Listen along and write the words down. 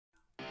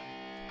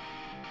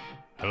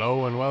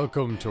Hello and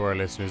welcome to our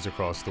listeners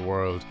across the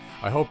world.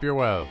 I hope you're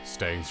well,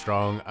 staying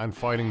strong and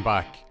fighting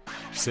back.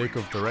 Sick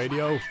of the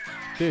radio?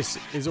 This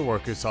is a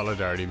Workers'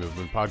 Solidarity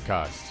Movement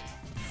podcast.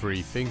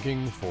 Free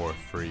thinking for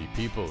free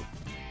people.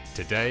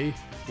 Today,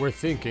 we're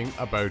thinking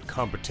about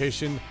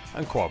competition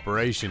and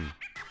cooperation.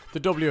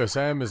 The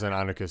WSM is an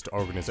anarchist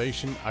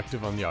organisation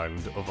active on the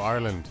island of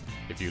Ireland.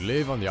 If you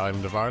live on the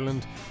island of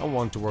Ireland and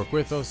want to work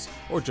with us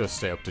or just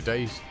stay up to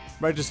date,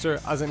 register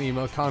as an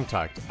email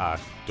contact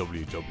at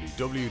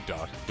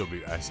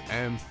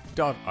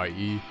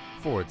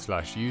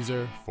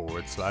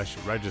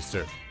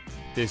www.wsm.ie/user/register.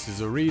 This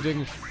is a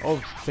reading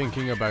of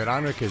Thinking About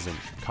Anarchism,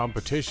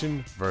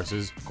 Competition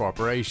versus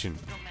Cooperation.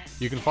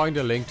 You can find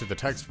a link to the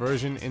text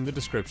version in the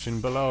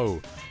description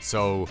below.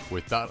 So,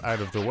 with that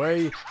out of the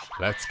way,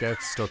 let's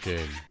get stuck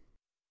in.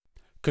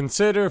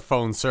 Consider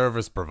phone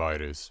service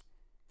providers.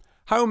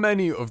 How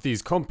many of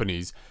these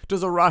companies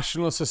does a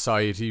rational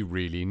society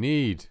really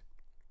need?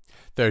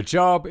 Their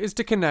job is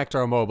to connect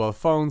our mobile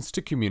phones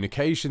to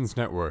communications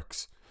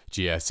networks,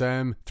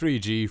 GSM,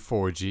 3G,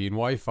 4G and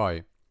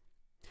Wi-Fi.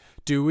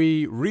 Do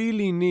we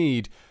really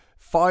need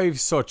 5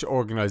 such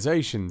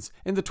organisations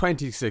in the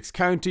 26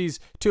 counties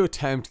to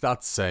attempt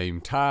that same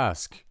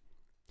task?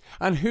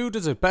 And who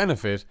does it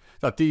benefit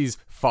that these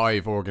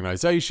 5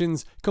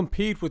 organisations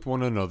compete with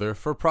one another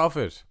for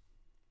profit?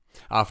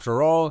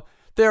 After all,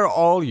 they are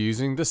all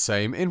using the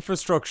same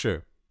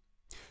infrastructure.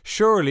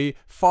 Surely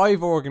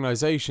 5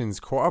 organisations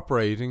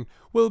cooperating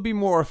will be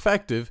more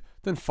effective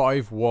than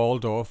 5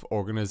 walled-off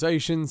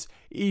organisations,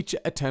 each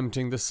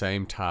attempting the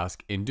same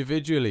task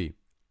individually.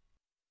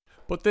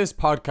 But this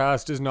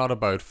podcast is not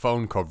about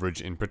phone coverage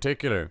in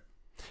particular.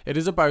 It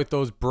is about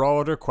those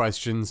broader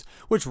questions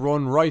which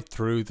run right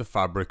through the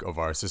fabric of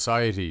our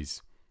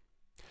societies.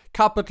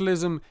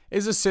 Capitalism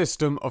is a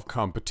system of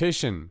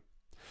competition.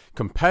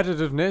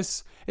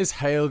 Competitiveness is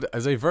hailed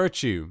as a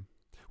virtue.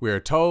 We are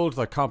told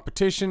that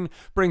competition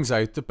brings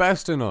out the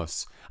best in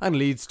us and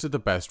leads to the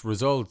best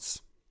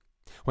results.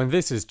 When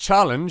this is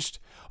challenged,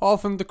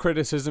 often the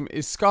criticism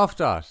is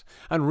scoffed at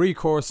and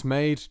recourse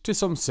made to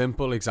some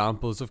simple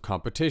examples of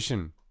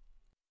competition.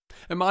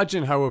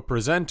 Imagine how a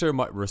presenter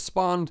might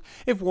respond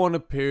if one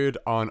appeared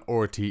on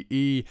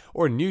RTE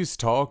or News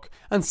Talk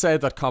and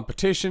said that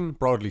competition,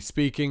 broadly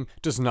speaking,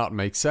 does not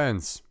make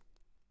sense.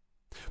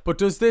 But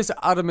does this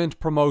adamant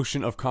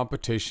promotion of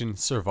competition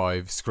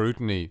survive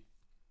scrutiny?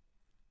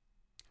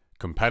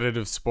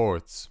 Competitive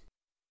sports.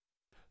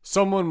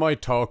 Someone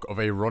might talk of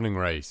a running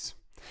race.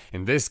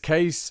 In this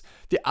case,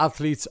 the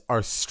athletes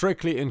are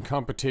strictly in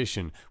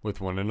competition with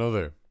one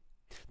another.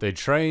 They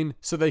train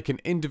so they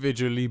can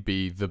individually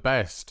be the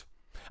best.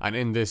 And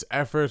in this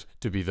effort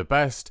to be the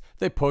best,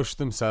 they push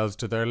themselves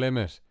to their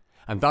limit.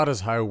 And that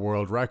is how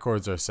world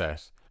records are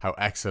set, how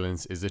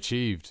excellence is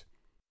achieved.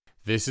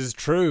 This is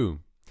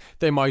true.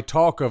 They might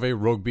talk of a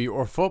rugby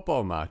or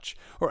football match,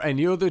 or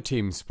any other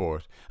team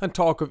sport, and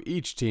talk of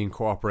each team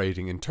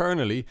cooperating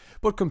internally,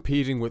 but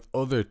competing with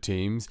other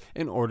teams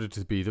in order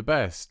to be the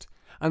best,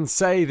 and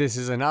say this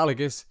is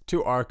analogous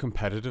to our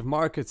competitive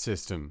market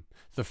system,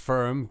 the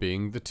firm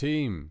being the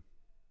team.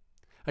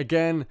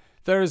 Again,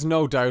 there is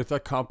no doubt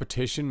that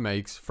competition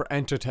makes for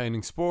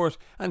entertaining sport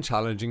and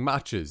challenging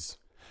matches.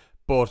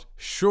 But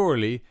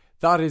surely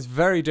that is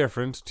very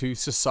different to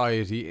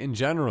society in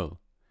general.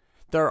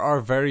 There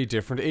are very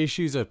different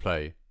issues at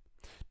play.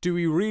 Do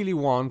we really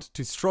want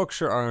to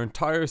structure our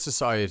entire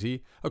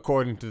society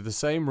according to the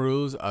same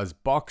rules as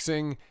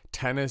boxing,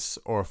 tennis,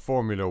 or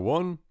Formula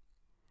 1?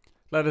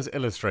 Let us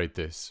illustrate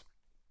this.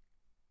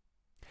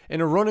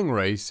 In a running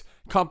race,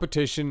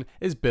 competition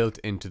is built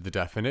into the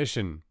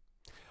definition.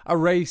 A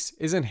race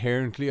is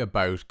inherently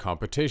about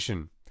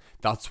competition.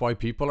 That's why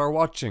people are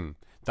watching.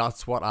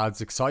 That's what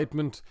adds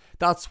excitement.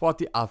 That's what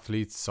the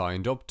athletes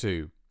signed up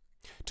to.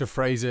 To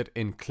phrase it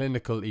in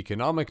clinical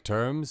economic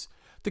terms,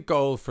 the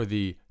goal for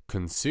the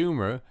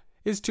consumer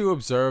is to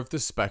observe the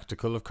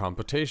spectacle of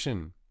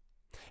competition.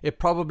 It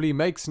probably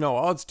makes no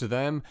odds to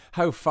them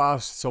how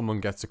fast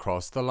someone gets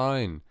across the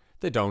line.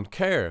 They don't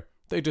care.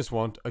 They just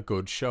want a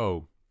good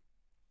show.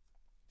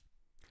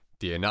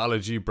 The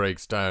analogy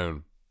breaks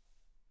down.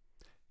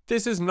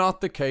 This is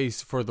not the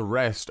case for the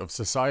rest of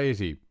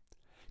society.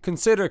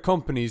 Consider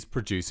companies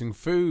producing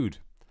food.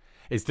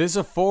 Is this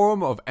a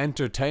form of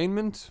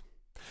entertainment?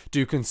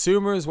 Do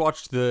consumers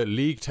watch the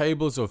league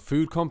tables of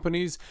food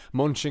companies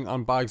munching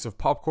on bags of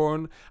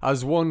popcorn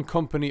as one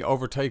company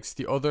overtakes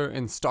the other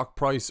in stock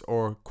price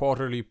or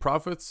quarterly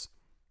profits?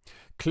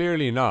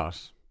 Clearly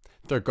not.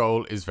 Their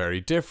goal is very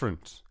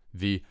different.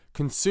 The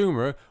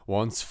consumer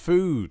wants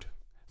food.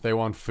 They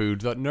want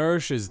food that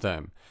nourishes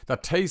them,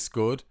 that tastes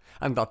good,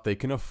 and that they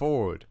can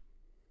afford.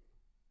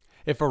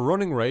 If a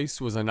running race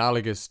was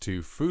analogous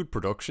to food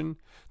production,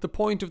 the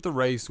point of the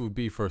race would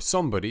be for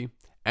somebody,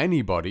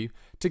 anybody,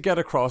 to get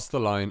across the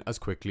line as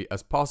quickly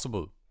as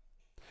possible.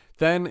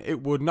 Then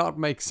it would not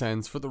make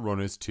sense for the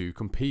runners to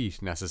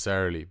compete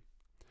necessarily.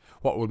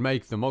 What would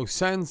make the most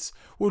sense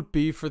would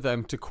be for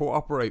them to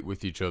cooperate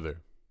with each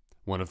other.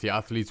 One of the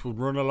athletes would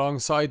run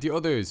alongside the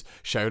others,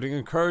 shouting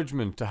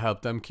encouragement to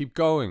help them keep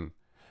going.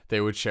 They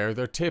would share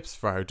their tips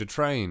for how to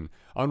train,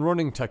 on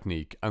running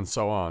technique, and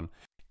so on,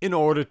 in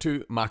order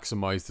to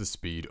maximize the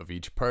speed of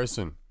each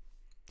person.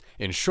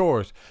 In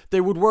short,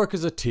 they would work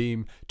as a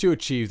team to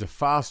achieve the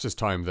fastest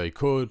time they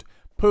could,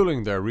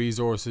 pooling their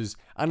resources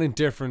and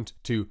indifferent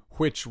to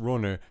which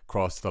runner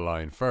crossed the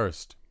line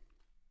first.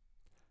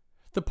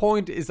 The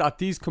point is that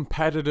these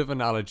competitive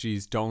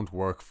analogies don't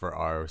work for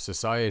our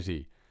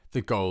society.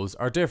 The goals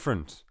are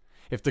different.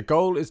 If the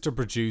goal is to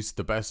produce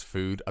the best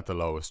food at the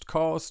lowest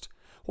cost,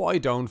 why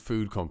don't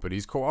food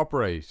companies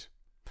cooperate?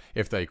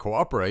 If they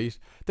cooperate,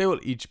 they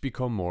will each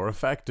become more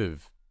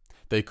effective.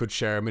 They could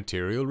share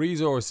material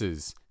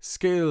resources,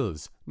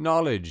 skills,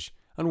 knowledge,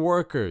 and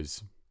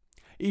workers.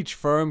 Each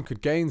firm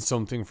could gain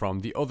something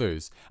from the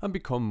others and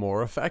become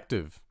more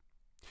effective.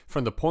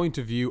 From the point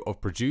of view of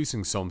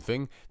producing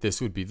something, this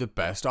would be the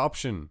best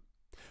option.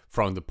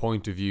 From the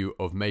point of view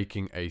of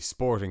making a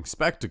sporting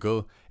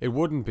spectacle, it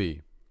wouldn't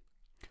be.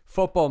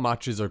 Football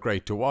matches are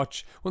great to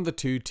watch when the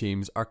two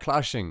teams are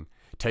clashing,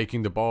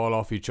 taking the ball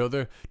off each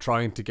other,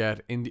 trying to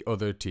get in the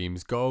other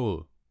team's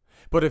goal.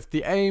 But if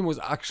the aim was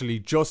actually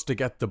just to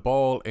get the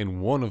ball in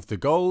one of the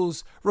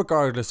goals,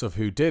 regardless of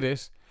who did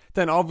it,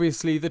 then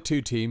obviously the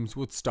two teams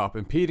would stop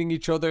impeding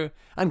each other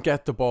and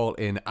get the ball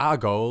in a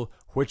goal,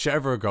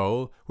 whichever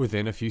goal,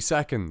 within a few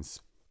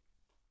seconds.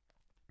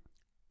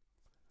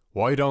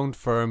 Why don't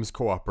firms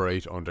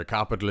cooperate under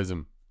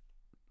capitalism?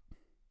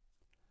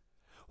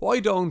 Why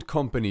don't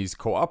companies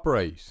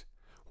cooperate?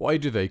 Why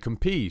do they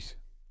compete?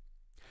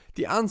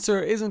 The answer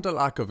isn't a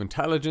lack of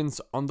intelligence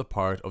on the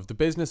part of the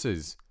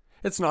businesses.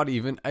 It's not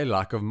even a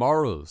lack of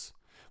morals.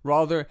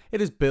 Rather,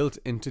 it is built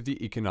into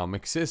the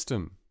economic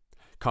system.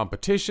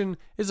 Competition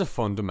is a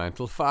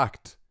fundamental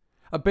fact.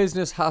 A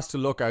business has to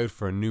look out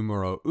for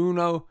numero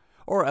uno,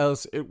 or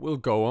else it will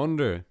go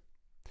under.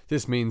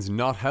 This means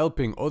not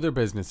helping other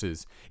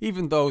businesses,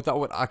 even though that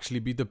would actually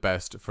be the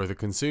best for the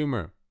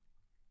consumer.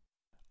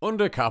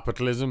 Under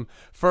capitalism,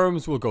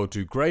 firms will go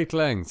to great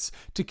lengths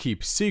to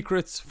keep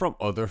secrets from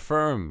other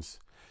firms,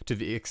 to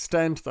the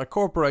extent that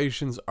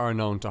corporations are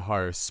known to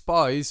hire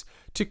spies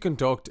to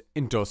conduct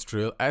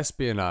industrial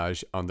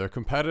espionage on their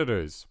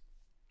competitors.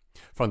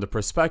 From the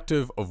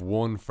perspective of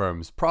one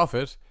firm's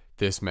profit,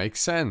 this makes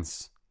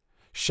sense.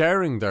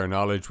 Sharing their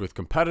knowledge with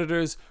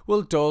competitors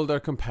will dull their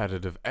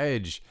competitive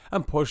edge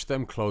and push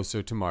them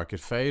closer to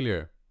market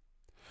failure.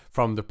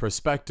 From the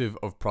perspective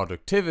of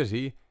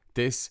productivity,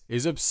 this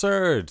is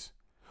absurd.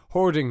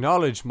 Hoarding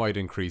knowledge might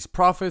increase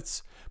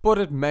profits, but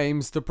it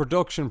maims the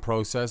production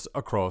process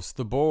across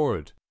the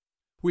board.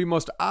 We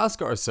must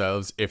ask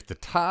ourselves if the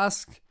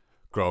task,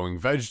 growing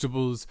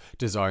vegetables,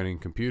 designing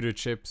computer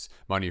chips,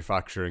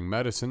 manufacturing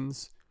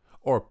medicines,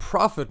 or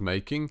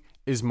profit-making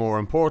is more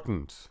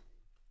important.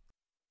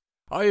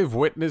 I have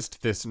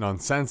witnessed this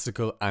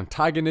nonsensical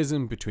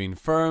antagonism between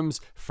firms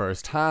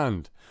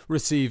firsthand,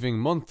 receiving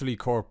monthly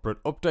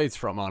corporate updates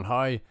from on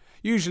high,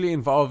 usually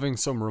involving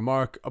some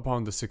remark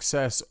upon the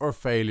success or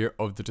failure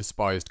of the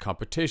despised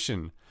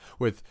competition,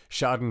 with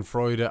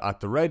schadenfreude at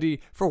the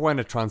ready for when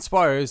it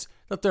transpires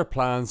that their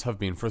plans have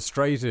been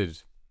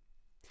frustrated.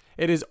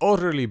 It is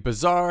utterly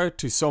bizarre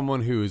to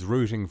someone who is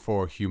rooting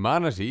for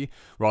humanity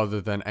rather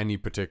than any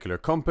particular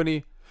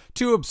company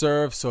to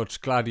observe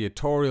such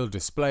gladiatorial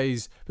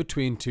displays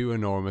between two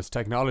enormous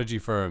technology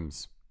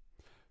firms.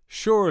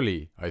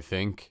 Surely, I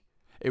think,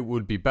 it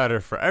would be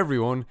better for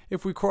everyone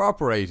if we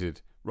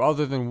cooperated,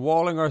 rather than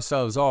walling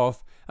ourselves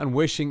off and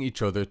wishing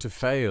each other to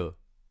fail.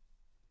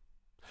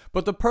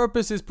 But the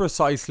purpose is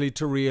precisely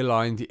to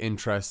realign the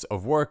interests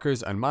of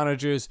workers and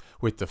managers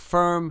with the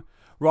firm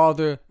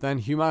rather than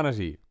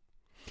humanity.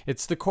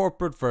 It's the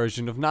corporate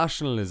version of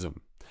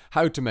nationalism.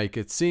 How to make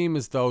it seem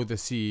as though the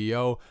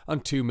CEO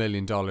on $2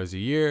 million a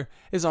year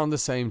is on the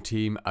same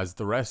team as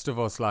the rest of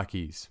us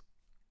lackeys.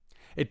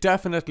 It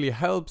definitely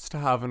helps to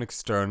have an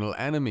external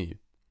enemy.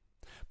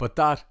 But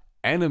that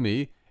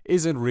enemy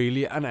isn't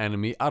really an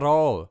enemy at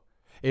all.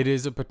 It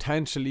is a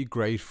potentially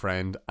great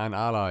friend and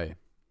ally.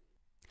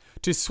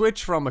 To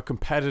switch from a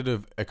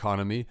competitive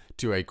economy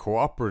to a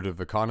cooperative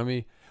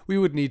economy, we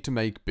would need to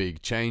make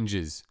big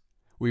changes.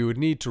 We would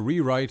need to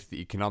rewrite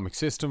the economic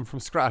system from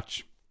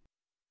scratch.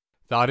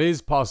 That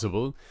is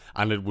possible,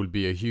 and it would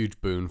be a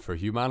huge boon for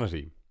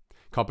humanity.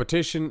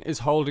 Competition is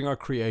holding our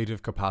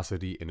creative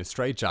capacity in a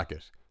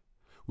straitjacket.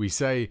 We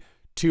say,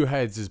 2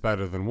 heads is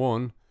better than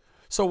 1,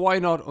 so why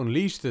not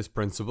unleash this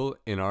principle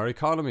in our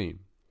economy?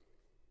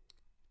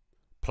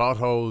 Plot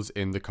holes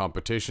in the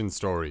competition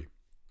story.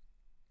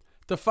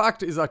 The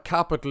fact is that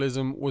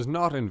capitalism was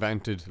not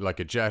invented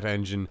like a jet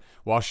engine,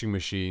 washing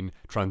machine,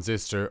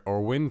 transistor,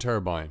 or wind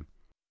turbine.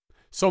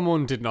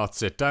 Someone did not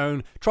sit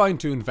down trying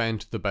to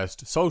invent the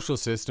best social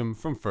system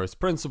from first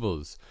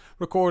principles,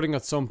 recording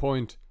at some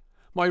point,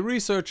 "My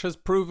research has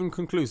proven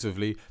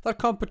conclusively that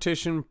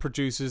competition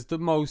produces the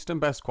most and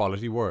best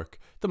quality work,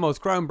 the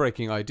most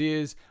groundbreaking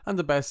ideas, and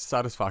the best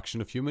satisfaction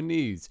of human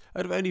needs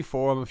out of any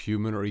form of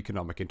human or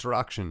economic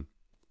interaction."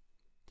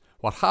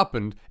 What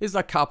happened is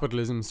that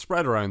capitalism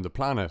spread around the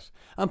planet,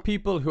 and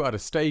people who had a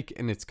stake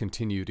in its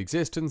continued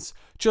existence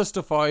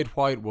justified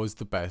why it was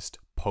the best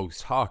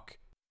post hoc.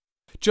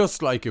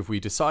 Just like if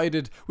we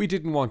decided we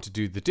didn't want to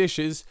do the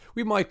dishes,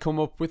 we might come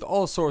up with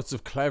all sorts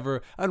of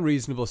clever and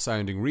reasonable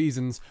sounding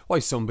reasons why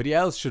somebody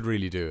else should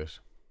really do it.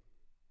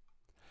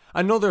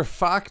 Another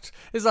fact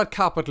is that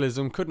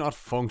capitalism could not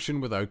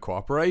function without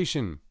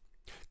cooperation.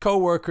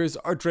 Co-workers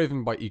are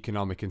driven by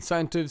economic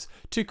incentives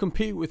to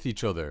compete with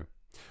each other,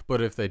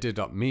 but if they did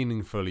not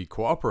meaningfully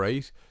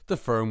cooperate, the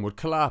firm would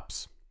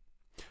collapse.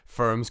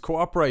 Firms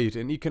cooperate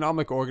in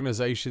economic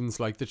organisations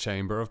like the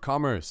Chamber of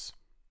Commerce.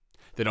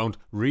 They don't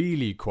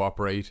really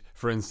cooperate.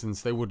 For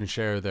instance, they wouldn't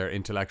share their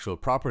intellectual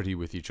property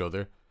with each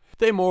other.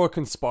 They more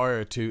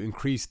conspire to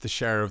increase the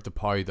share of the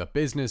pie that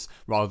business,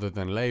 rather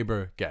than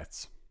labour,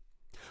 gets.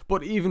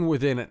 But even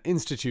within an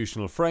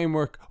institutional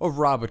framework of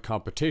rabid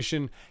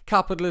competition,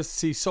 capitalists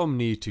see some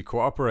need to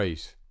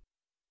cooperate.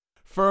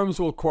 Firms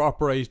will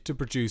cooperate to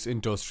produce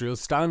industrial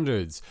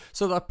standards,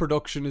 so that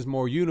production is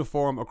more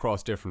uniform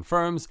across different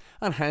firms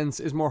and hence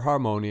is more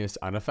harmonious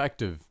and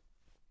effective.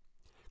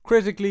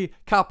 Critically,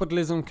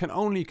 capitalism can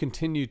only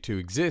continue to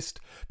exist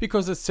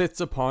because it sits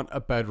upon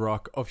a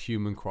bedrock of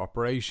human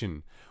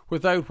cooperation,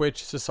 without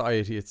which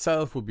society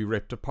itself would be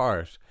ripped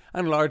apart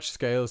and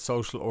large-scale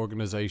social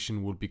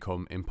organisation would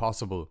become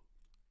impossible.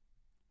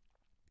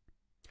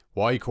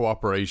 Why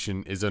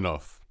cooperation is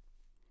enough.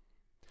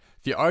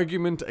 The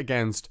argument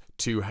against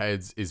two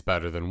heads is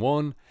better than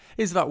one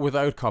is that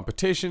without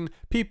competition,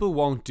 people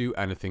won't do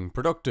anything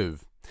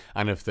productive,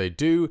 and if they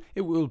do,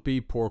 it will be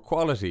poor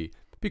quality,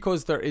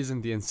 because there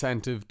isn't the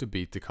incentive to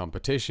beat the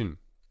competition.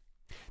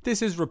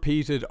 This is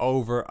repeated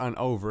over and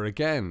over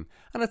again,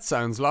 and it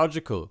sounds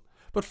logical,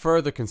 but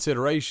further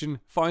consideration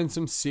finds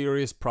some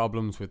serious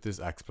problems with this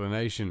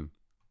explanation.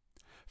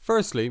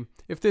 Firstly,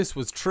 if this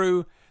was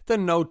true,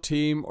 then no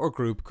team or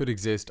group could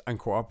exist and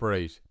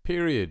cooperate,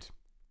 period.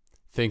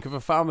 Think of a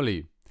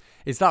family.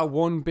 Is that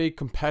one big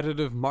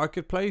competitive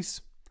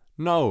marketplace?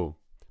 No.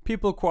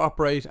 People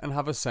cooperate and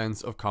have a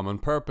sense of common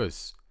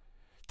purpose.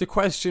 The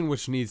question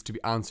which needs to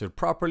be answered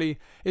properly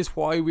is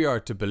why we are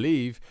to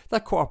believe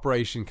that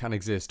cooperation can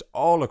exist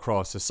all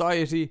across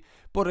society,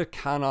 but it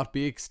cannot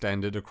be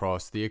extended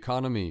across the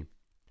economy.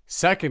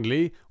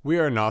 Secondly, we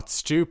are not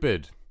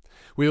stupid.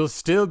 We will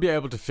still be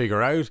able to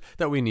figure out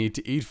that we need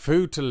to eat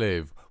food to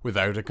live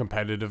without a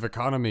competitive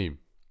economy.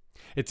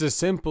 It's as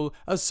simple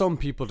as some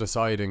people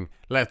deciding,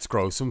 let's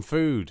grow some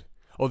food,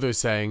 others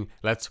saying,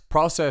 let's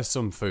process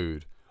some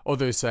food,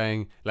 others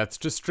saying, let's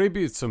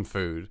distribute some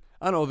food,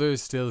 and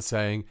others still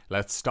saying,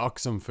 let's stock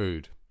some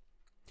food.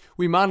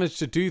 We manage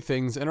to do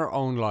things in our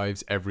own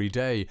lives every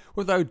day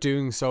without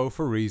doing so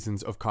for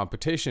reasons of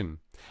competition.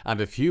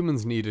 And if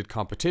humans needed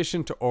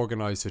competition to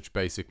organise such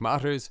basic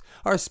matters,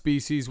 our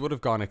species would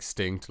have gone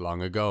extinct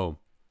long ago.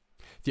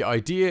 The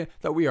idea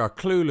that we are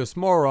clueless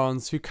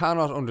morons who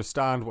cannot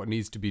understand what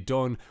needs to be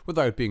done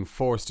without being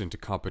forced into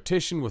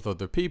competition with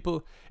other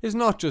people is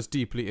not just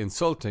deeply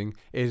insulting,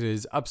 it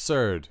is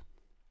absurd.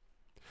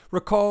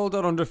 Recall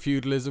that under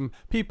feudalism,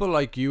 people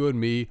like you and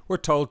me were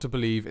told to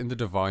believe in the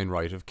divine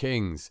right of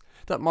kings,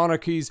 that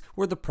monarchies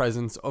were the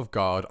presence of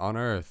God on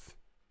earth.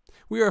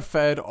 We are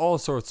fed all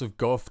sorts of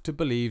guff to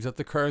believe that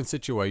the current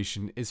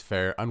situation is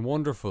fair and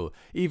wonderful,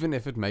 even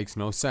if it makes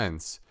no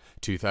sense.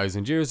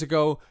 2000 years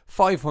ago,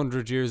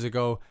 500 years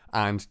ago,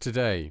 and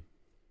today.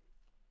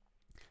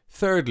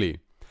 Thirdly,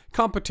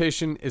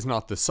 competition is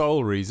not the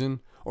sole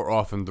reason, or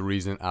often the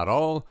reason at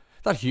all,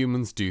 that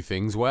humans do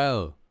things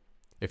well.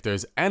 If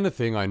there's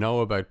anything I know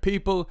about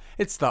people,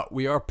 it's that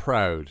we are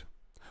proud.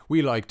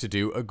 We like to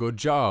do a good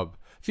job,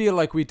 feel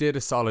like we did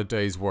a solid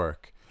day's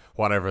work.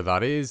 Whatever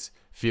that is,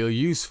 feel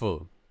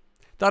useful.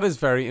 That is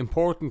very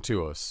important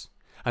to us.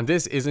 And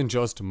this isn't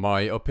just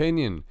my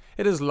opinion,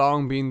 it has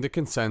long been the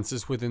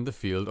consensus within the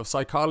field of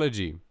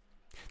psychology.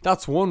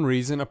 That's one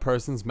reason a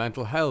person's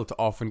mental health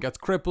often gets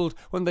crippled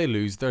when they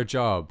lose their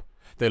job.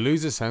 They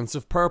lose a sense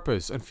of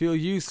purpose and feel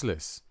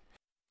useless.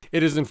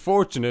 It is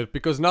unfortunate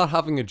because not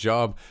having a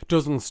job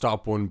doesn't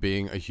stop one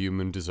being a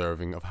human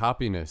deserving of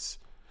happiness.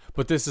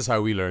 But this is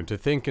how we learn to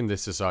think in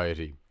this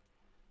society.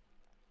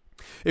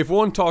 If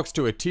one talks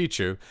to a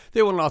teacher,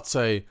 they will not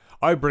say,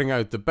 I bring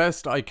out the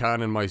best I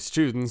can in my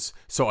students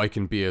so I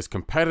can be as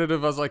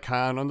competitive as I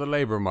can on the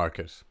labour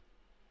market.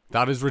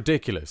 That is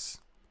ridiculous.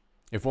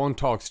 If one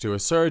talks to a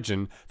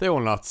surgeon, they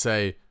will not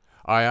say,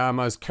 I am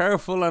as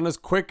careful and as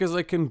quick as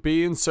I can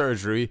be in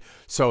surgery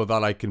so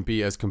that I can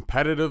be as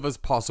competitive as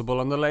possible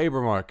on the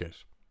labour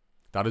market.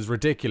 That is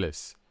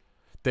ridiculous.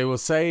 They will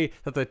say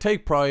that they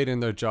take pride in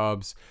their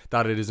jobs,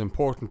 that it is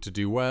important to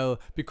do well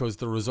because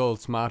the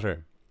results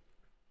matter.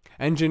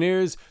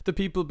 Engineers, the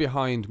people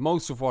behind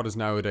most of what is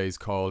nowadays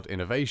called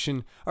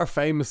innovation, are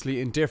famously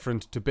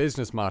indifferent to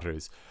business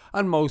matters,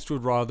 and most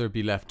would rather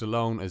be left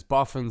alone as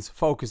boffins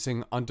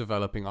focusing on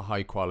developing a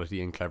high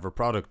quality and clever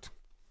product.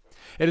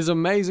 It is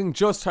amazing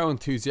just how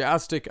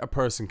enthusiastic a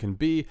person can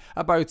be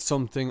about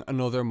something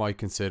another might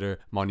consider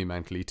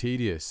monumentally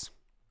tedious.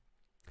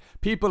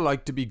 People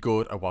like to be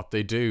good at what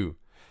they do.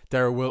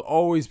 There will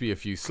always be a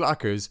few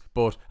slackers,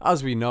 but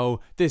as we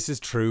know, this is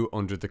true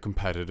under the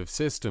competitive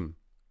system.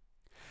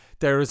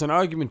 There is an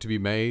argument to be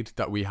made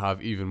that we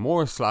have even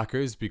more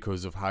slackers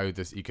because of how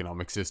this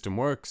economic system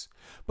works,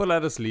 but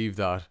let us leave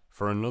that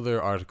for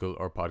another article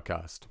or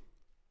podcast.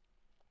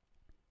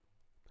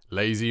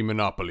 Lazy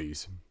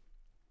monopolies.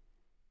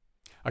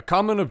 A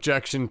common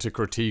objection to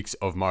critiques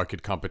of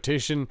market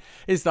competition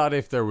is that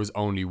if there was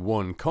only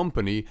one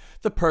company,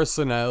 the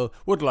personnel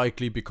would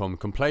likely become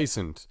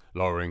complacent,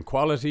 lowering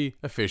quality,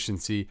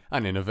 efficiency,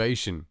 and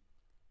innovation.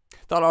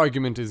 That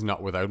argument is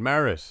not without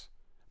merit.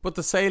 But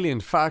the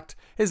salient fact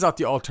is that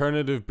the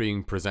alternative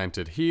being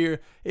presented here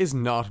is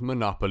not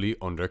monopoly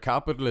under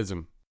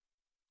capitalism.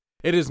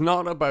 It is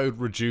not about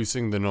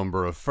reducing the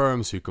number of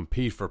firms who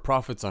compete for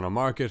profits on a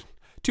market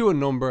to a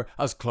number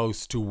as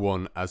close to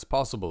one as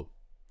possible.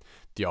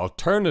 The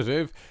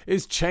alternative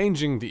is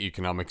changing the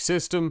economic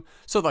system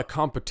so that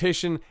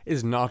competition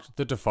is not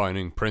the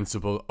defining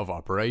principle of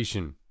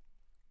operation.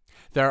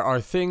 There are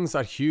things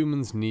that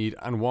humans need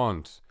and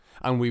want,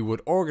 and we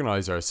would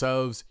organise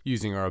ourselves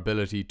using our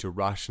ability to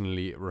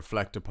rationally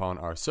reflect upon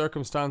our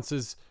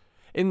circumstances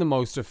in the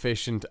most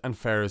efficient and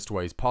fairest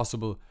ways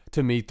possible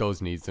to meet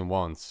those needs and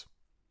wants.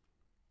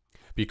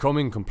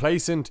 Becoming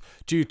complacent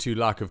due to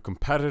lack of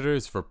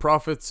competitors for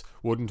profits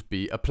wouldn't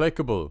be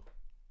applicable.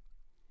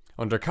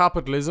 Under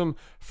capitalism,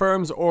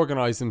 firms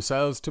organise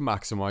themselves to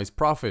maximise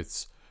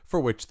profits, for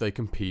which they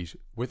compete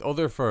with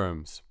other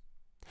firms.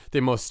 They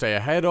must stay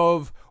ahead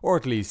of, or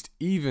at least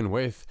even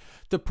with,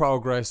 the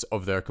progress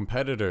of their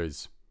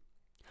competitors.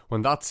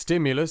 When that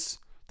stimulus,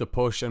 the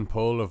push and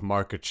pull of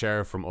market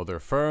share from other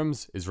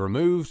firms, is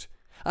removed,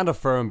 and a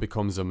firm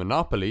becomes a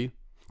monopoly,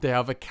 they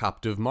have a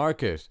captive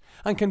market,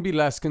 and can be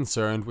less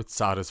concerned with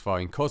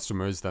satisfying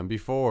customers than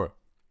before.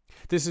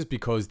 This is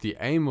because the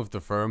aim of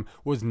the firm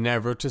was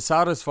never to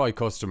satisfy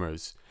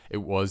customers, it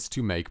was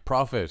to make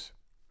profit.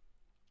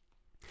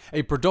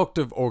 A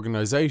productive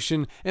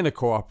organisation in a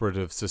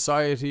cooperative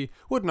society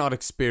would not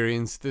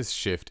experience this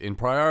shift in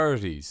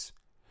priorities.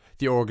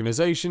 The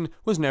organisation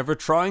was never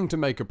trying to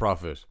make a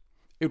profit.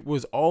 It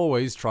was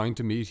always trying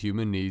to meet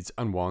human needs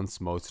and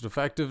wants most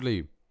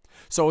effectively.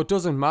 So it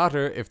doesn't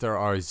matter if there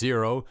are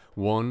 0,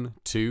 1,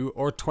 2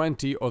 or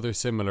 20 other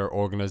similar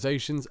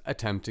organisations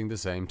attempting the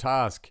same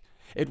task.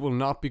 It will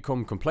not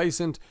become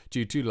complacent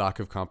due to lack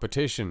of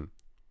competition.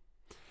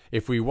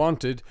 If we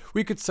wanted,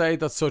 we could say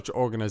that such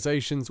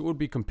organisations would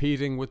be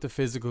competing with the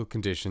physical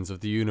conditions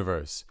of the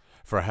universe,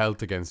 for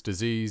health against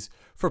disease,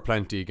 for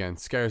plenty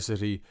against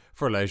scarcity,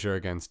 for leisure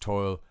against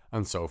toil,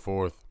 and so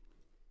forth.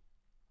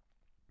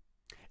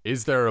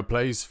 Is there a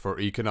place for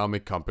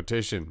economic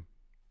competition?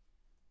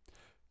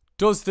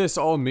 Does this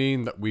all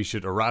mean that we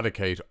should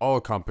eradicate all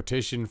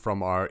competition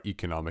from our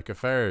economic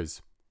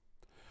affairs?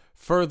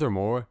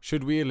 Furthermore,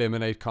 should we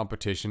eliminate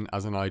competition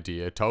as an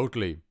idea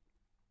totally?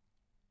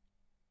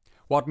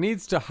 What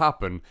needs to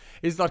happen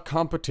is that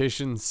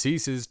competition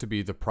ceases to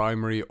be the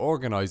primary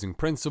organising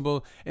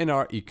principle in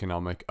our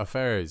economic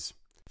affairs.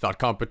 That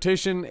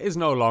competition is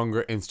no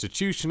longer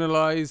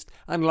institutionalised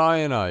and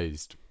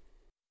lionised.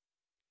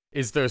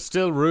 Is there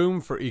still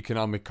room for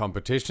economic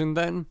competition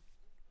then?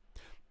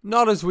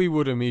 Not as we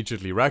would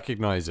immediately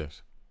recognise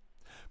it.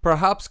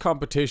 Perhaps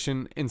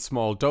competition in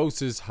small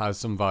doses has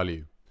some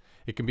value.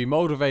 It can be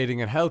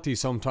motivating and healthy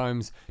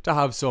sometimes to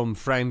have some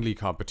friendly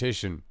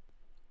competition.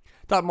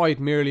 That might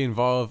merely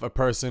involve a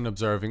person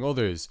observing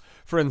others,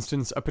 for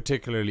instance a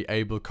particularly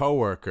able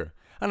co-worker,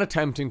 and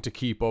attempting to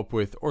keep up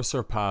with or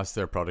surpass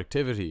their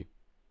productivity.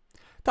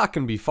 That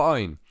can be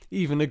fine,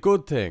 even a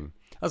good thing,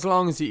 as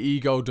long as the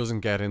ego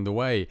doesn't get in the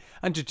way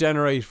and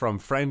degenerate from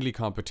friendly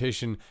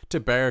competition to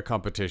bare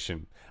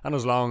competition, and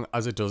as long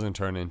as it doesn't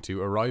turn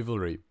into a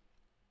rivalry.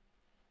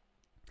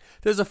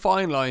 There's a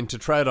fine line to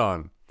tread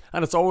on,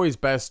 and it's always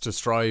best to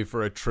strive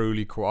for a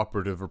truly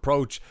cooperative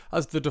approach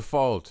as the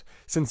default,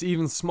 since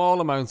even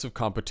small amounts of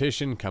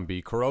competition can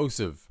be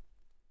corrosive.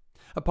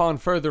 Upon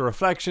further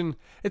reflection,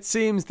 it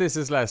seems this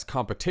is less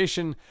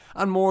competition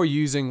and more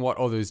using what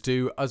others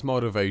do as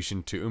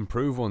motivation to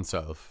improve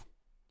oneself.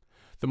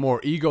 The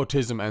more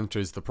egotism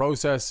enters the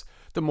process,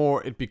 the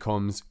more it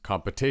becomes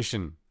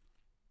competition.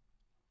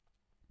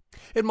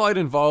 It might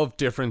involve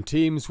different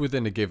teams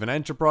within a given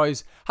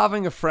enterprise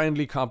having a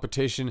friendly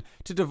competition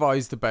to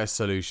devise the best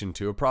solution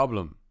to a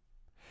problem.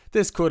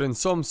 This could in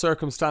some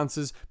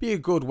circumstances be a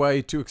good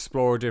way to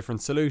explore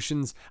different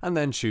solutions and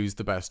then choose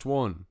the best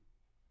one.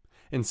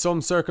 In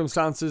some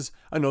circumstances,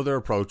 another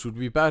approach would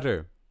be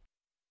better.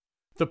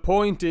 The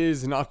point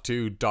is not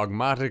to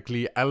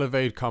dogmatically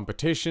elevate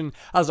competition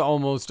as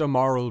almost a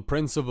moral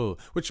principle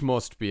which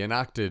must be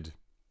enacted.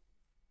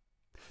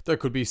 There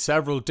could be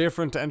several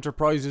different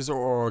enterprises or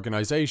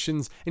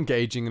organisations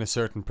engaging in a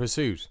certain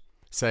pursuit,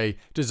 say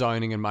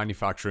designing and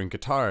manufacturing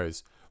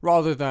guitars,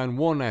 rather than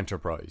one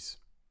enterprise.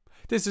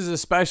 This is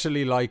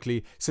especially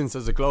likely since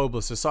as a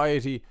global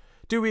society,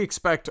 do we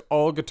expect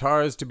all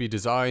guitars to be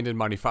designed and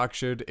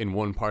manufactured in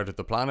one part of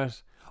the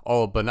planet,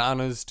 all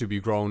bananas to be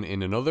grown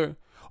in another,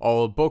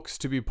 all books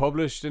to be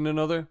published in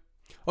another?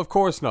 Of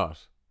course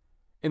not.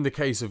 In the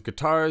case of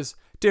guitars,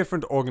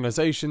 different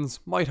organisations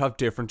might have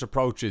different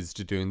approaches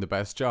to doing the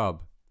best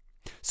job.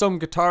 Some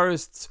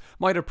guitarists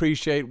might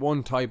appreciate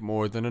one type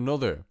more than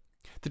another.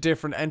 The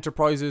different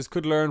enterprises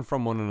could learn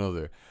from one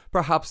another,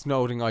 perhaps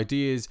noting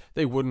ideas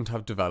they wouldn't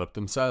have developed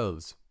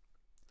themselves.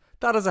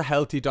 That is a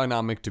healthy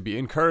dynamic to be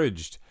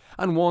encouraged,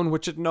 and one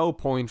which at no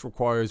point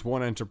requires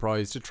one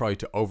enterprise to try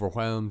to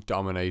overwhelm,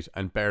 dominate,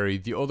 and bury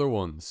the other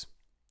ones.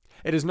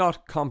 It is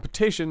not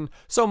competition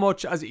so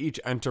much as each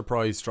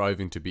enterprise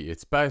striving to be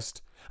its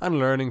best, and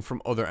learning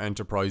from other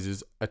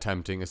enterprises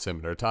attempting a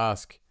similar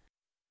task.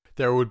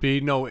 There would be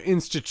no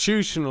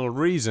institutional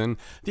reason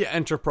the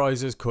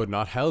enterprises could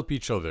not help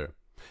each other,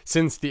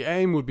 since the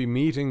aim would be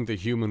meeting the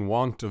human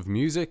want of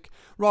music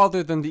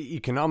rather than the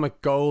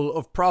economic goal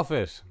of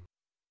profit.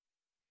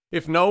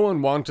 If no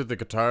one wanted the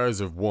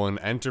guitars of one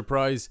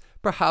enterprise,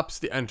 perhaps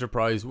the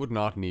enterprise would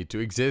not need to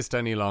exist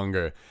any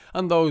longer,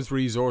 and those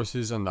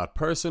resources and that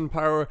person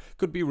power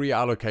could be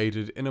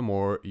reallocated in a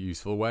more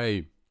useful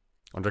way.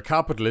 Under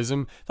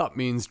capitalism, that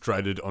means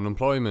dreaded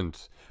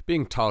unemployment,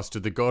 being tossed to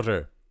the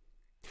gutter.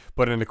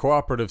 But in a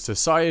cooperative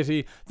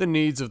society, the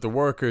needs of the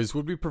workers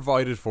would be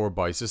provided for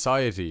by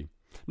society.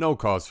 No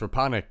cause for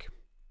panic.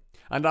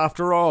 And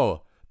after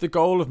all, the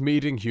goal of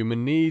meeting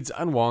human needs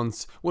and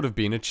wants would have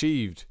been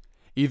achieved.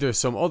 Either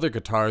some other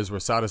guitars were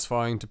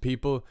satisfying to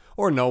people,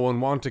 or no one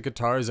wanted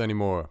guitars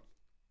anymore.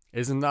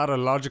 Isn't that a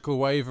logical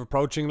way of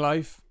approaching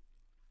life?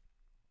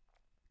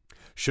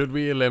 Should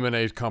we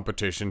eliminate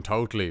competition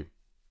totally?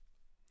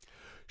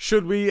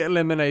 Should we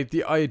eliminate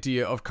the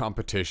idea of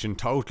competition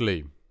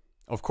totally?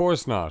 Of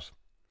course not.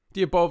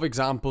 The above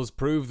examples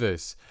prove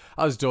this,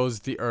 as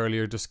does the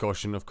earlier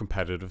discussion of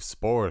competitive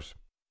sport.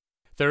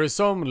 There is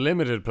some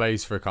limited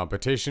place for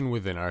competition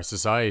within our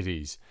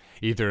societies,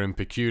 either in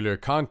peculiar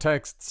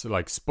contexts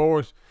like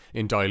sport,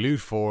 in dilute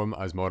form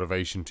as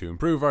motivation to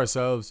improve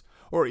ourselves,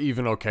 or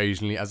even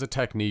occasionally as a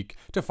technique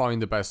to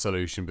find the best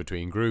solution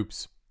between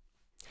groups.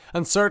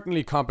 And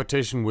certainly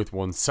competition with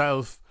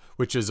oneself,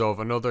 which is of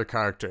another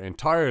character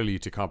entirely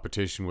to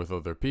competition with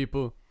other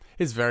people,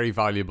 is very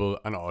valuable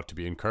and ought to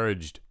be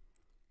encouraged.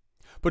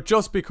 But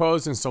just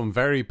because in some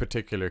very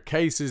particular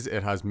cases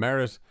it has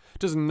merit,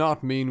 does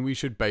not mean we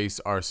should base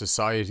our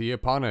society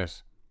upon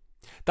it.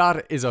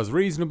 That is as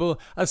reasonable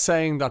as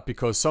saying that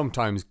because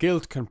sometimes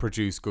guilt can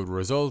produce good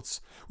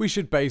results, we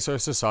should base our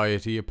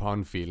society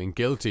upon feeling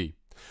guilty.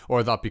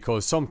 Or that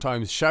because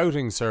sometimes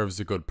shouting serves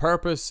a good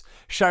purpose,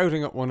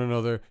 shouting at one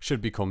another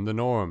should become the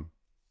norm.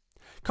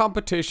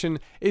 Competition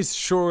is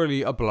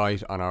surely a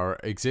blight on our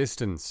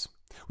existence.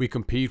 We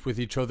compete with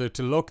each other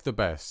to look the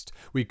best.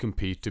 We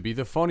compete to be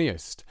the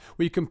funniest.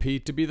 We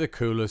compete to be the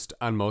coolest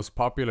and most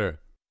popular.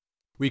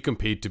 We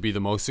compete to be the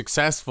most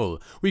successful.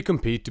 We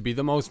compete to be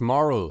the most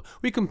moral.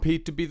 We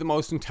compete to be the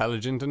most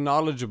intelligent and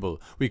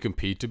knowledgeable. We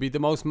compete to be the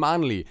most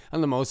manly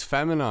and the most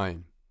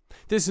feminine.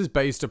 This is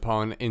based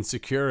upon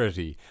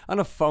insecurity and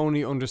a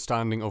phony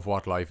understanding of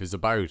what life is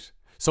about,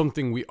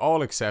 something we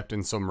all accept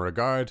in some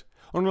regard,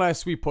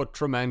 unless we put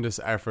tremendous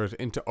effort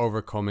into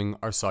overcoming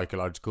our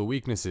psychological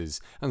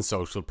weaknesses and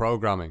social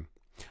programming.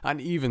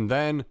 And even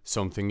then,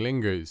 something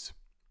lingers.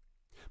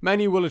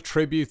 Many will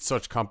attribute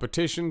such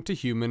competition to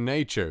human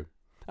nature.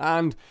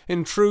 And,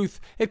 in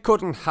truth, it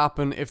couldn't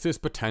happen if this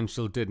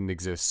potential didn't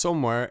exist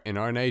somewhere in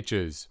our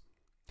natures.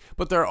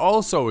 But there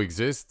also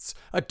exists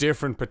a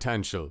different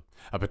potential,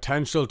 a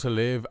potential to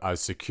live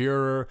as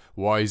securer,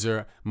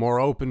 wiser, more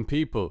open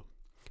people.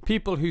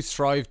 People who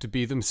strive to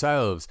be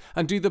themselves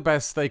and do the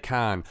best they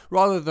can,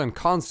 rather than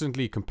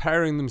constantly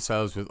comparing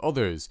themselves with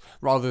others,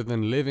 rather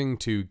than living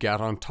to get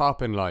on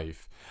top in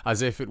life,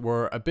 as if it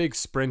were a big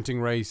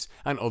sprinting race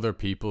and other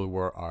people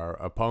were our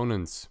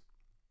opponents.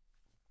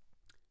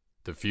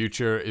 The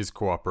future is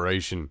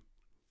cooperation.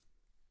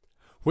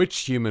 Which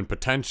human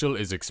potential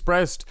is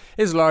expressed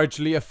is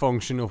largely a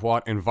function of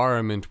what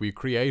environment we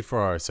create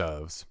for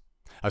ourselves.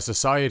 A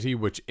society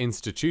which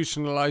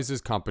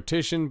institutionalizes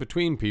competition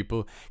between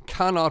people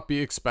cannot be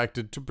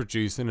expected to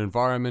produce an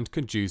environment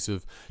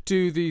conducive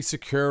to the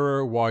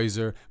securer,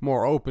 wiser,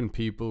 more open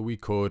people we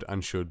could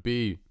and should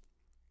be.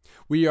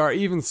 We are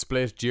even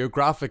split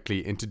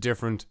geographically into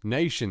different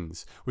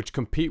nations which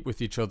compete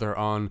with each other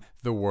on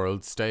the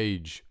world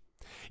stage,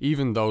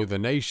 even though the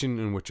nation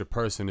in which a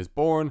person is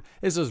born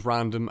is as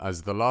random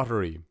as the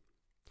lottery.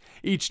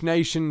 Each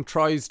nation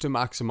tries to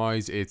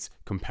maximize its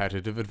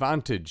competitive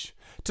advantage,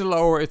 to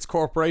lower its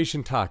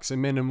corporation tax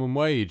and minimum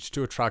wage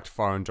to attract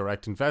foreign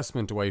direct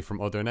investment away from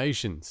other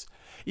nations,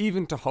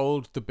 even to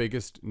hold the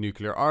biggest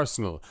nuclear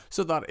arsenal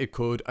so that it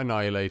could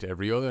annihilate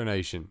every other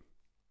nation.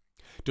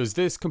 Does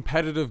this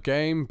competitive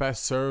game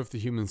best serve the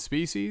human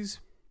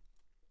species?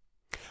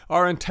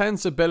 Our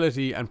intense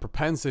ability and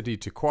propensity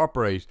to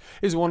cooperate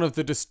is one of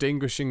the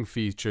distinguishing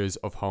features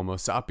of Homo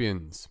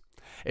sapiens.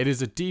 It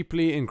is a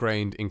deeply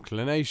ingrained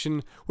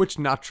inclination which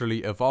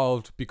naturally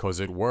evolved because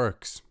it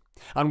works,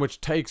 and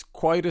which takes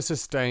quite a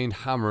sustained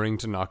hammering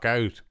to knock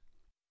out.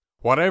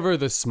 Whatever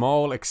the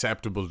small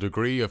acceptable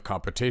degree of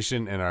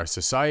competition in our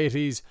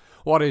societies,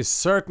 what is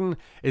certain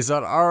is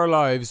that our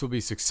lives will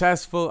be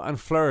successful and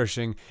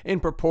flourishing in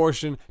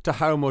proportion to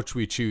how much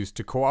we choose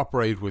to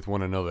cooperate with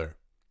one another.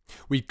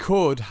 We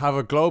could have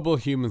a global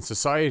human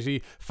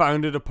society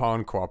founded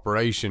upon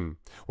cooperation,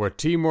 where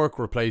teamwork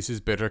replaces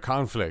bitter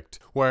conflict,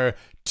 where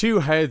two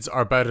heads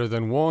are better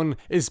than one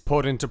is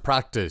put into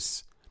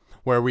practice,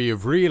 where we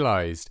have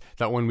realised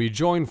that when we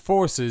join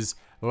forces,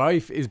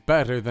 life is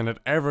better than it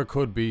ever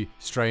could be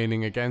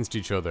straining against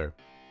each other.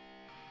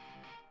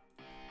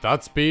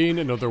 That's been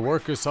another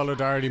Workers'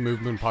 Solidarity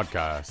Movement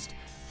podcast.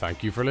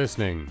 Thank you for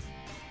listening.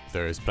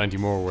 There's plenty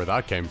more where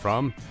that came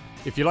from.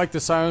 If you like the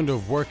sound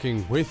of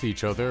working with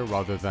each other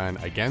rather than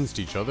against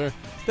each other,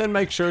 then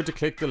make sure to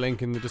click the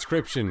link in the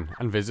description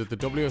and visit the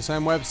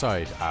WSM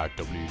website at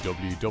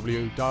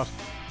www.wsm.ie.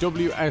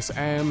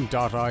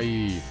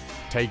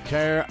 Take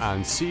care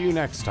and see you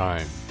next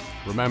time.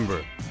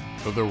 Remember,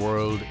 the other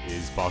world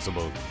is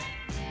possible.